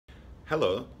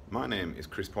Hello, my name is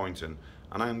Chris Pointon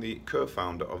and I am the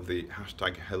co-founder of the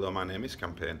 #HelloMyNameIs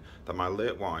campaign that my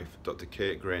late wife, Dr.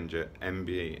 Kate Granger,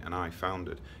 MBE, and I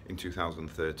founded in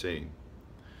 2013.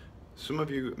 Some of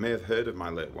you may have heard of my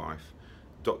late wife.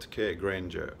 Dr. Kate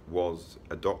Granger was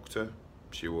a doctor,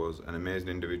 she was an amazing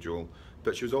individual,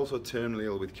 but she was also terminally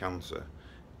ill with cancer,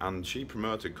 and she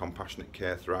promoted compassionate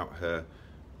care throughout her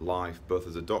life, both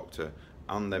as a doctor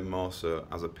and then more so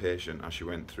as a patient as she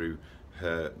went through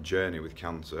her journey with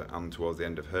cancer and towards the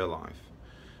end of her life.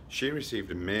 She received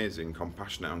amazing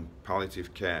compassionate and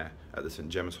palliative care at the St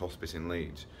Gemma's Hospice in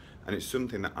Leeds, and it's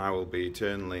something that I will be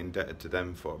eternally indebted to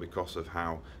them for because of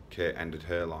how Kate ended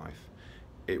her life.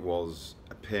 It was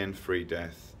a pain-free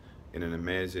death in an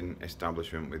amazing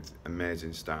establishment with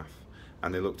amazing staff,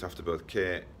 and they looked after both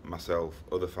Kate, myself,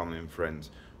 other family and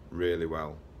friends really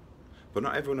well. But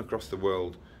not everyone across the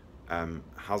world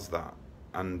has that,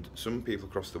 and some people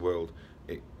across the world,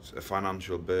 it's a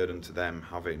financial burden to them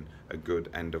having a good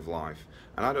end of life,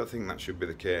 and I don't think that should be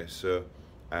the case. So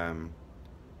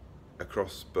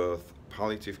across both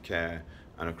palliative care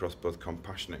and across both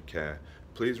compassionate care,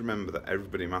 please remember that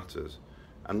everybody matters,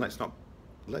 and let's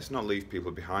not leave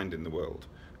people behind in the world,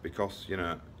 because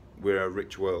we're a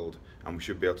rich world and we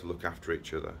should be able to look after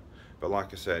each other. But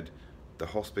like I said, the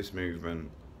hospice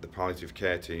movement, the palliative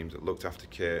care teams that looked after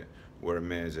Kate were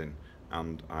amazing,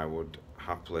 and I would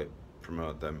happily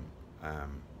promote them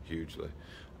hugely.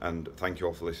 And thank you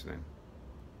all for listening.